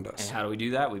see around us? And how do we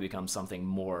do that? We become something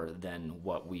more than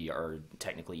what we are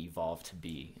technically evolved to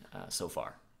be so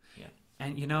far. Yeah.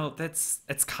 And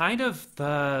it's kind of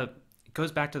it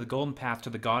goes back to the golden path to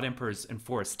the God Emperor's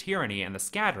enforced tyranny and the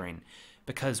scattering,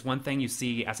 because one thing you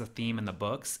see as a theme in the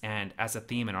books and as a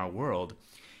theme in our world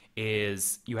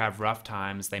is you have rough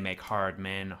times, they make hard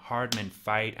men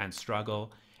fight and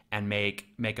struggle and make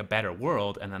a better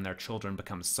world, and then their children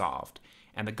become soft.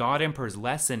 And the God Emperor's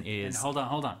lesson is... And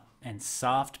hold on. And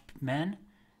soft men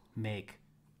make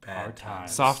hard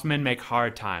times. Soft men make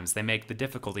hard times. They make the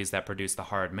difficulties that produce the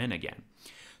hard men again.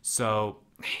 So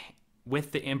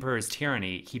with the Emperor's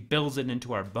tyranny, he builds it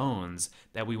into our bones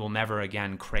that we will never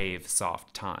again crave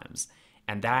soft times.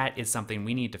 And that is something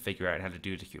we need to figure out how to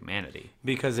do to humanity.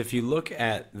 Because if you look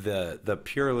at the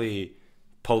purely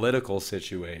political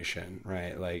situation,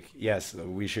 right? Like, yes,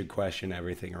 we should question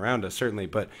everything around us, certainly,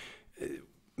 but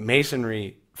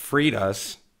Masonry freed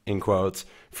us, in quotes,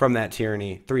 from that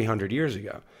tyranny 300 years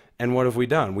ago. And what have we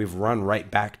done? We've run right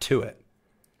back to it.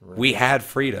 Right. We had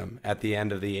freedom at the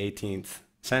end of the 18th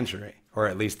century, or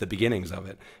at least the beginnings of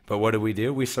it. But what did we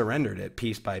do? We surrendered it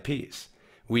piece by piece.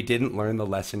 We didn't learn the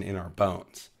lesson in our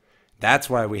bones. That's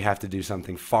why we have to do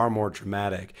something far more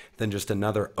dramatic than just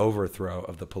another overthrow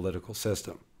of the political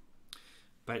system.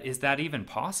 But is that even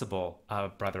possible,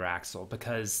 Brother Axel?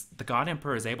 Because the God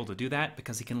Emperor is able to do that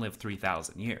because he can live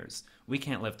 3,000 years. We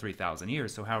can't live 3,000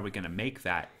 years, so how are we going to make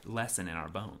that lesson in our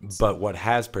bones? But what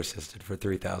has persisted for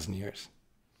 3,000 years?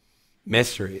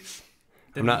 Mysteries.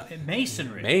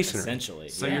 Masonry. Essentially.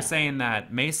 So you're saying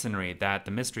that Masonry, that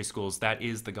the mystery schools, that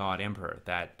is the God Emperor,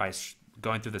 that by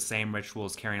going through the same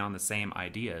rituals, carrying on the same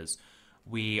ideas,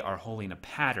 we are holding a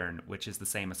pattern which is the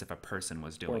same as if a person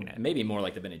was doing it. Maybe more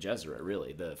like the Bene Gesserit,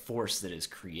 really, the force that is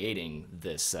creating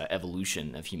this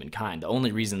evolution of humankind. The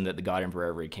only reason that the God Emperor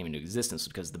ever came into existence was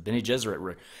because the Bene Gesserit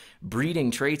were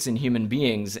breeding traits in human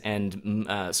beings and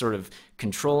sort of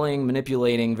controlling,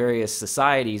 manipulating various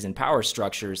societies and power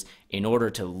structures in order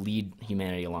to lead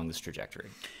humanity along this trajectory.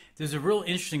 There's a real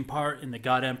interesting part in the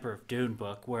God Emperor of Dune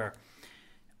book where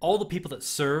all the people that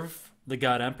serve the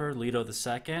God Emperor, Leto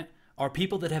II, are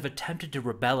people that have attempted to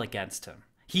rebel against him.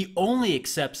 He only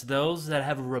accepts those that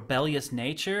have a rebellious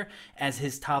nature as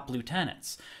his top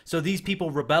lieutenants. So these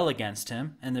people rebel against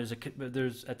him, and there's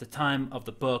at the time of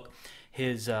the book,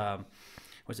 his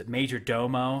Major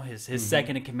Domo, his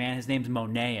second in command, his name's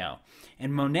Moneo.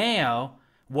 And Moneo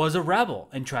was a rebel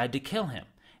and tried to kill him.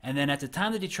 And then at the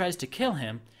time that he tries to kill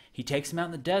him, he takes him out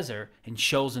in the desert and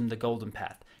shows him the golden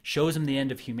path, shows him the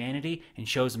end of humanity, and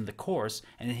shows him the course,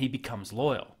 and then he becomes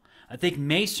loyal. I think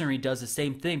Masonry does the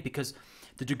same thing because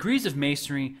the degrees of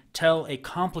Masonry tell a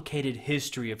complicated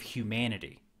history of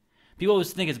humanity. People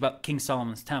always think it's about King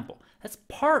Solomon's temple. That's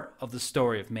part of the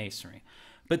story of Masonry.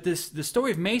 But the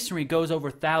story of Masonry goes over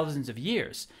thousands of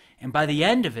years. And by the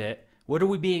end of it, what are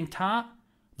we being taught?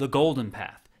 The golden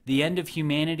path, the end of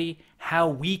humanity, how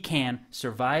we can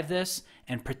survive this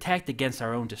and protect against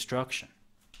our own destruction.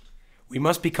 We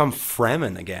must become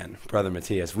Fremen again, Brother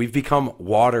Matthias. We've become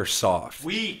water soft.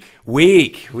 Weak.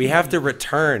 We have to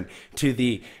return to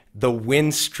the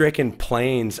wind-stricken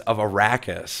plains of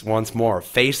Arrakis once more,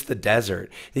 face the desert.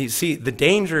 You see, the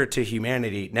danger to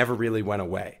humanity never really went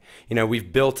away. You know,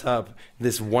 we've built up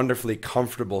this wonderfully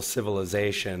comfortable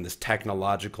civilization, this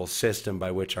technological system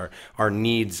by which our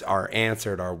needs are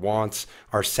answered, our wants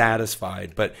are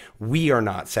satisfied, but we are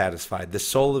not satisfied. The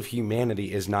soul of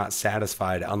humanity is not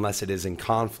satisfied unless it is in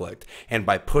conflict. And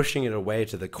by pushing it away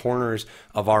to the corners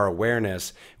of our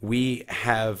awareness, we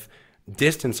have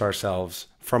distanced ourselves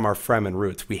from our Fremen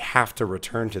roots. We have to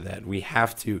return to that. We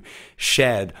have to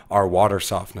shed our water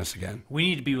softness again. We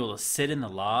need to be able to sit in the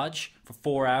lodge for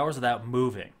 4 hours without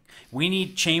moving. We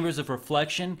need chambers of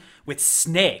reflection with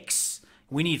snakes.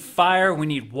 We need fire, we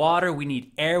need water, we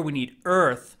need air, we need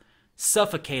earth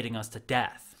suffocating us to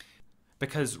death.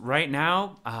 Because right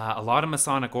now, a lot of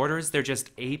Masonic orders, they're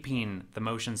just aping the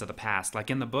motions of the past.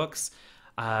 Like in the books,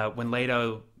 when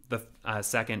Leto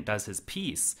II does his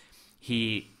peace,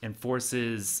 he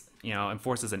enforces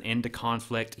an end to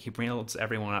conflict. He builds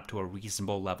everyone up to a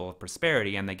reasonable level of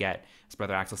prosperity, and they get, as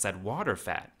Brother Axel said, water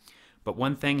fat. But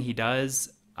one thing he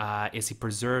does is he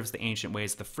preserves the ancient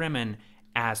ways of the Fremen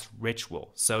as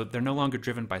ritual. So they're no longer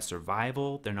driven by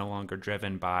survival. They're no longer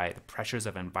driven by the pressures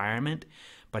of environment,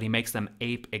 but he makes them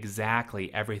ape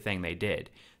exactly everything they did.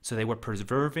 So they were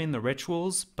preserving the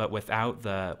rituals, but without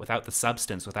the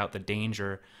substance, without the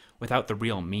danger, without the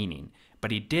real meaning.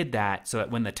 But he did that so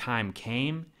that when the time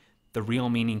came, the real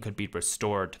meaning could be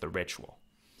restored to the ritual.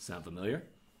 Sound familiar?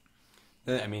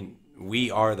 I mean,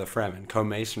 we are the Fremen.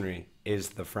 Co-Masonry is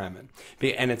the Fremen.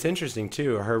 And it's interesting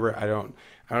too, Herbert, I don't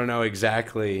know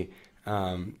exactly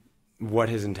what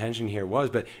his intention here was,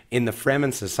 but in the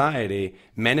Fremen society,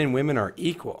 men and women are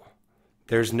equal.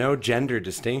 There's no gender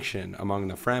distinction among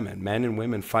the Fremen. Men and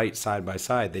women fight side by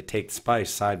side. They take spice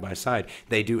side by side.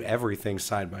 They do everything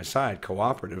side by side,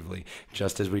 cooperatively,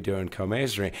 just as we do in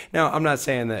Co-Masonry. Now, I'm not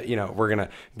saying that, we're going to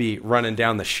be running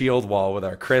down the shield wall with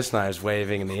our crysknives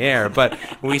waving in the air, but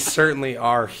we certainly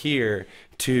are here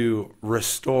to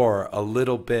restore a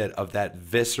little bit of that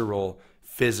visceral,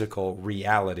 physical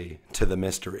reality to the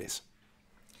mysteries.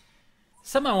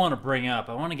 Something I want to bring up.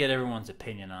 I want to get everyone's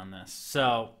opinion on this.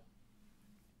 So,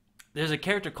 there's a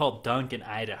character called Duncan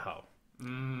Idaho.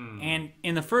 And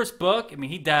in the first book,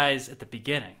 he dies at the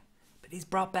beginning. But he's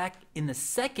brought back in the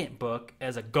second book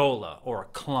as a Gola, or a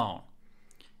clone.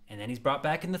 And then he's brought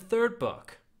back in the third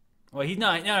book. Well, he's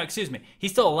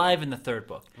still alive in the third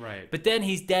book. Right. But then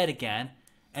he's dead again.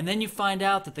 And then you find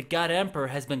out that the God Emperor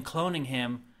has been cloning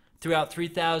him throughout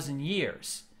 3,000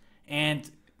 years. And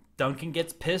Duncan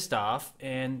gets pissed off,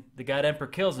 and the God Emperor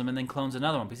kills him and then clones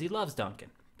another one because he loves Duncan.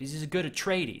 Because he's a good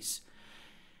Atreides.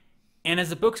 And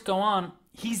as the books go on,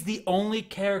 he's the only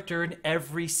character in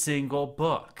every single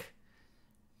book.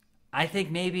 I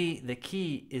think maybe the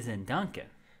key is in Duncan.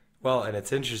 Well, and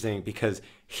it's interesting because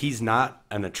he's not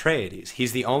an Atreides.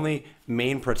 He's the only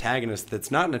main protagonist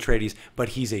that's not an Atreides, but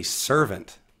he's a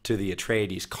servant to the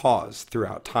Atreides cause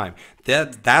throughout time.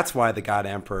 That's why the God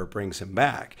Emperor brings him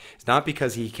back. It's not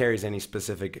because he carries any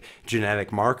specific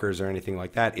genetic markers or anything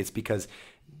like that. It's because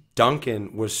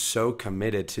Duncan was so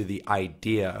committed to the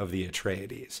idea of the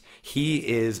Atreides. He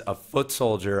is a foot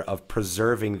soldier of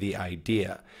preserving the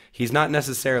idea. He's not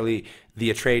necessarily the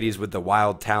Atreides with the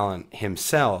wild talent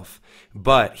himself,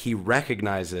 but he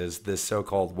recognizes this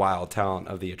so-called wild talent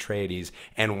of the Atreides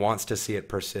and wants to see it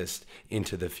persist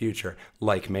into the future,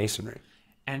 like Masonry.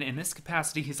 And in this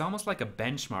capacity, he's almost like a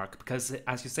benchmark because,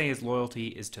 as you say, his loyalty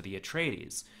is to the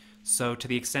Atreides. So to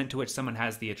the extent to which someone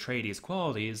has the Atreides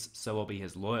qualities, so will be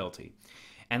his loyalty.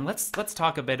 And let's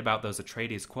talk a bit about those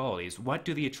Atreides qualities. What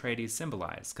do the Atreides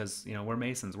symbolize? Because, we're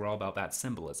Masons, we're all about that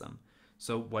symbolism.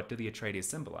 So what do the Atreides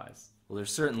symbolize? Well, they're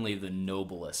certainly the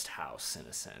noblest house, in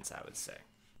a sense, I would say.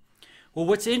 Well,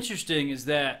 what's interesting is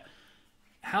that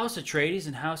House Atreides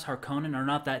and House Harkonnen are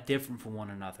not that different from one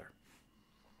another.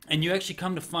 And you actually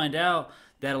come to find out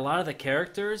that a lot of the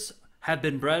characters have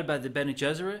been bred by the Bene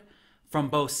Gesserit from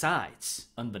both sides.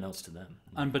 Unbeknownst to them.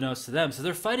 Unbeknownst to them. So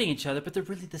they're fighting each other, but they're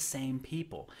really the same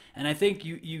people. And I think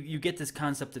you get this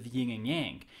concept of yin and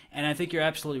yang. And I think you're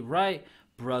absolutely right,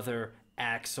 Brother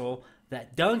Axel,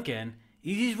 that Duncan,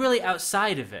 he's really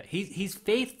outside of it. He's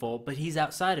faithful, but he's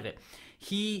outside of it.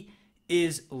 He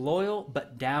is loyal,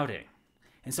 but doubting.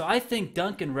 And so I think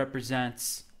Duncan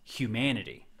represents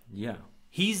humanity. Yeah.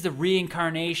 He's the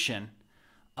reincarnation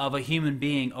of a human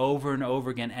being over and over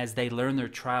again as they learn their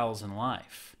trials in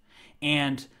life.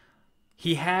 And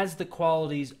he has the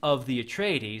qualities of the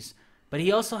Atreides, but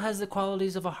he also has the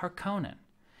qualities of a Harkonnen.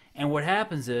 And what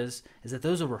happens is that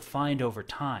those are refined over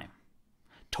time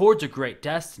towards a great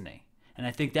destiny. And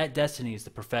I think that destiny is the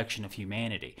perfection of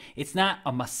humanity. It's not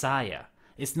a Messiah.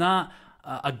 It's not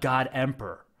a God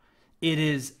Emperor. It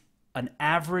is an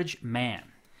average man.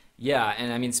 Yeah,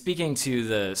 and speaking to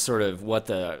the sort of what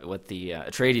the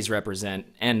Atreides represent,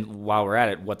 and while we're at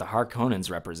it, what the Harkonnens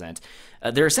represent,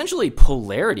 they're essentially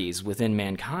polarities within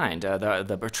mankind.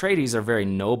 The Atreides are very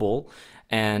noble,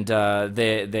 and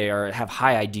they have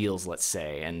high ideals, let's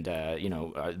say, and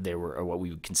they are what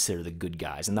we would consider the good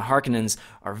guys. And the Harkonnens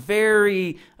are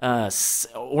very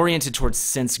oriented towards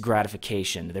sense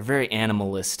gratification. They're very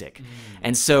animalistic,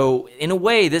 and so in a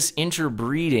way, this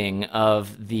interbreeding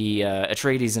of the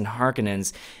Atreides and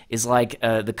Harkonnens is like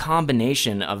the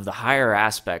combination of the higher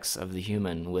aspects of the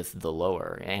human with the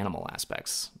lower animal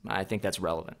aspects. I think that's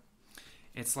relevant.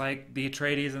 It's like the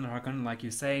Atreides and Harkonnen, like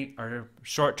you say, are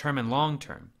short-term and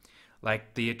long-term.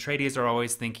 Like the Atreides are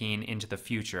always thinking into the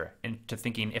future, into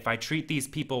thinking, if I treat these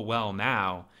people well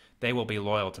now, they will be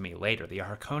loyal to me later. The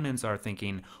Harkonnens are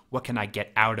thinking, what can I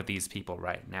get out of these people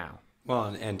right now?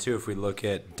 Well, and too, if we look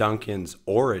at Duncan's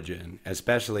origin,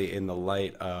 especially in the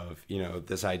light of,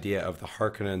 this idea of the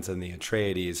Harkonnens and the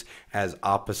Atreides as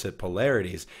opposite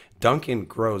polarities, Duncan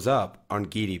grows up on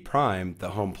Giedi Prime,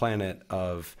 the home planet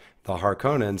of the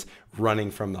Harkonnens, running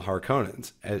from the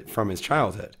Harkonnens from his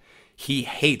childhood. He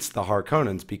hates the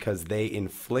Harkonnens because they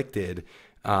inflicted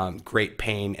great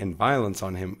pain and violence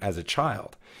on him as a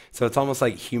child. So it's almost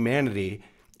like humanity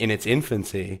in its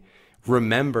infancy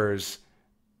remembers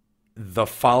the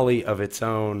folly of its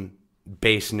own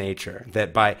base nature,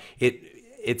 that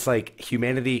it's like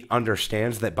humanity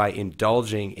understands that by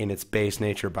indulging in its base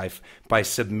nature, by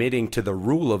submitting to the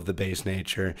rule of the base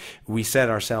nature, we set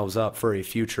ourselves up for a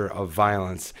future of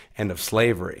violence and of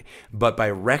slavery. But by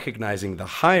recognizing the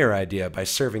higher idea, by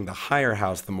serving the higher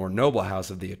house, the more noble house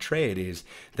of the Atreides,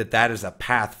 that is a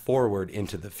path forward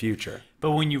into the future.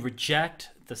 But when you reject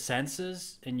the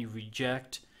senses and you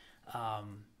reject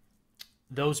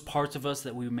those parts of us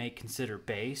that we may consider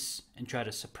base and try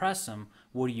to suppress them,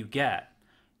 what do you get?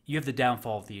 You have the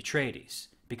downfall of the Atreides,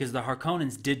 because the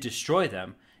Harkonnens did destroy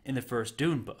them in the first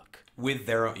Dune book.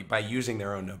 By using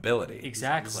their own nobility.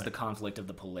 Exactly. This is the conflict of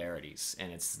the polarities,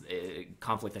 and it's a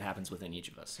conflict that happens within each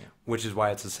of us. Yeah. Which is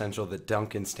why it's essential that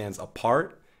Duncan stands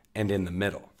apart and in the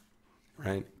middle,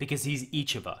 right? Because he's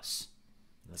each of us,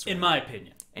 That's right. in my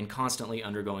opinion. And constantly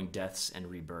undergoing deaths and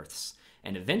rebirths,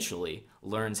 and eventually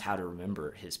learns how to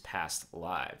remember his past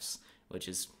lives, which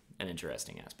is an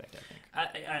interesting aspect, I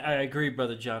think. I agree,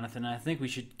 Brother Jonathan. I think we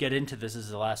should get into this as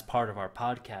the last part of our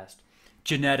podcast.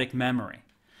 Genetic memory.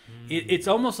 It's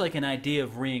almost like an idea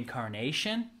of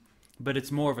reincarnation, but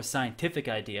it's more of a scientific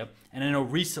idea. And I know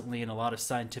recently in a lot of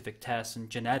scientific tests and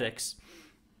genetics,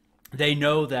 they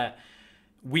know that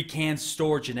we can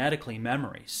store genetically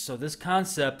memories. So this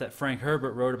concept that Frank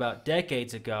Herbert wrote about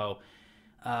decades ago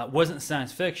wasn't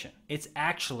science fiction. It's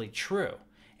actually true.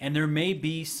 And there may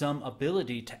be some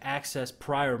ability to access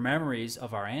prior memories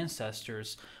of our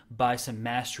ancestors by some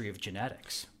mastery of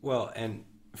genetics. Well, and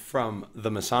from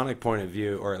the Masonic point of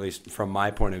view, or at least from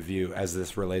my point of view as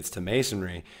this relates to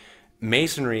Masonry,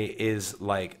 Masonry is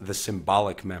like the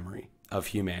symbolic memory of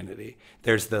humanity.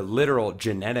 There's the literal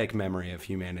genetic memory of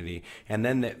humanity, and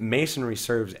then the Masonry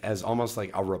serves as almost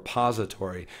like a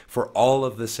repository for all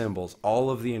of the symbols, all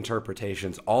of the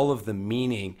interpretations, all of the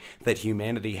meaning that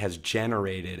humanity has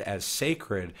generated as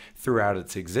sacred throughout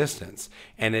its existence.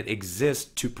 And it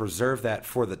exists to preserve that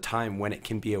for the time when it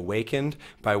can be awakened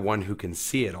by one who can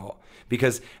see it all.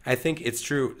 Because I think it's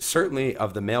true, certainly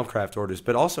of the Mailcraft orders,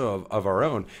 but also of our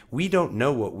own, we don't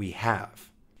know what we have.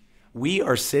 We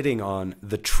are sitting on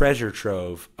the treasure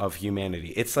trove of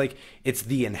humanity. It's like it's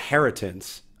the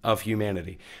inheritance of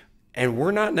humanity. And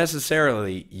we're not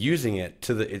necessarily using it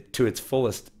to its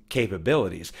fullest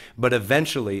capabilities. But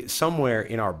eventually, somewhere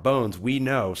in our bones, we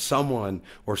know someone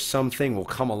or something will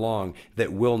come along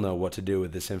that will know what to do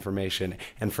with this information.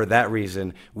 And for that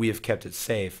reason, we have kept it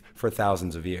safe for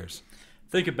thousands of years.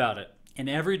 Think about it. In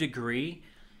every degree,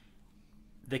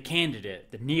 the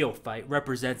candidate, the neophyte,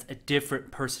 represents a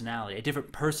different personality, a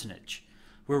different personage.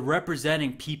 We're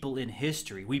representing people in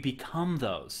history. We become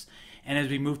those. And as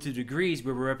we move through degrees,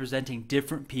 we're representing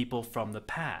different people from the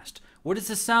past. What does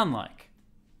this sound like?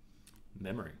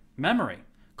 Memory. Memory.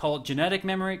 Call it genetic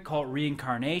memory, call it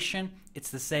reincarnation.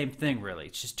 It's the same thing, really.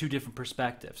 It's just two different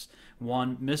perspectives.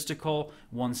 One mystical,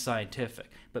 one scientific.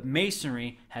 But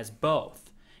Masonry has both.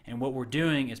 And what we're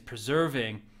doing is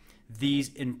preserving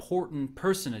these important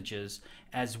personages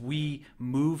as we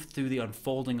move through the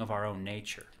unfolding of our own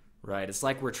nature. Right. It's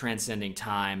like we're transcending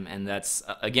time, and that's,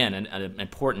 again, an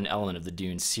important element of the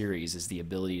Dune series is the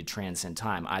ability to transcend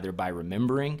time, either by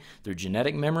remembering through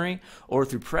genetic memory or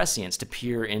through prescience to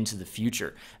peer into the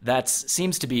future. That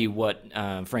seems to be what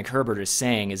Frank Herbert is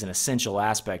saying is an essential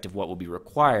aspect of what will be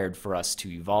required for us to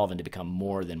evolve and to become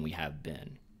more than we have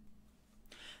been.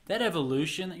 That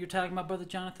evolution that you're talking about, Brother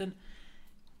Jonathan,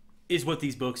 is what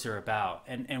these books are about.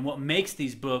 And what makes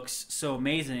these books so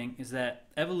amazing is that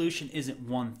evolution isn't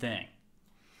one thing.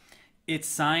 It's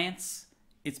science,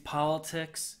 it's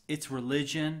politics, it's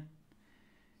religion,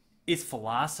 it's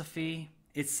philosophy,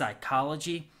 it's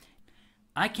psychology.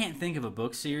 I can't think of a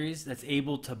book series that's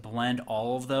able to blend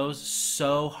all of those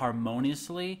so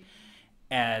harmoniously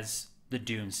as the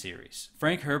Dune series.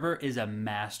 Frank Herbert is a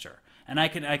master. And I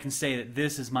can say that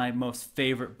this is my most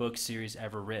favorite book series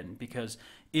ever written because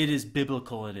it is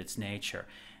biblical in its nature.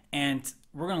 And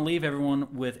we're going to leave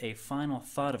everyone with a final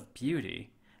thought of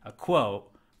beauty, a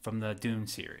quote from the Dune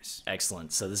series.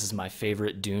 Excellent. So this is my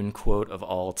favorite Dune quote of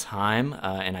all time,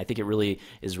 and I think it really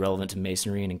is relevant to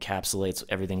Masonry and encapsulates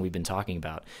everything we've been talking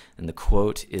about. And the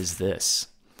quote is this: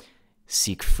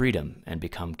 Seek freedom and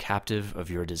become captive of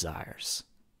your desires.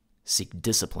 Seek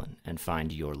discipline and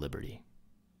find your liberty.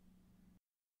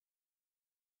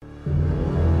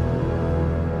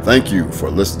 Thank you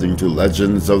for listening to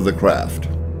Legends of the Craft.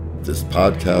 This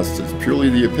podcast is purely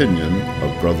the opinion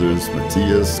of brothers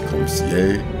Matthias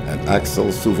Comsier and Axel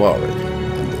Suvari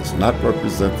and does not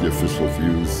represent the official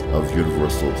views of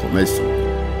Universal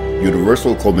Co-Masonry.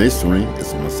 Universal Co-Masonry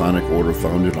is a Masonic order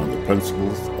founded on the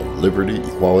principles of liberty,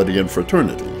 equality, and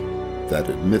fraternity that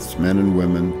admits men and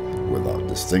women without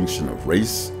distinction of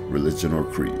race, religion, or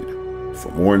creed.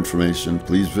 For more information,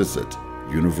 please visit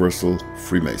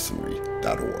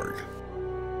universalfreemasonry.org.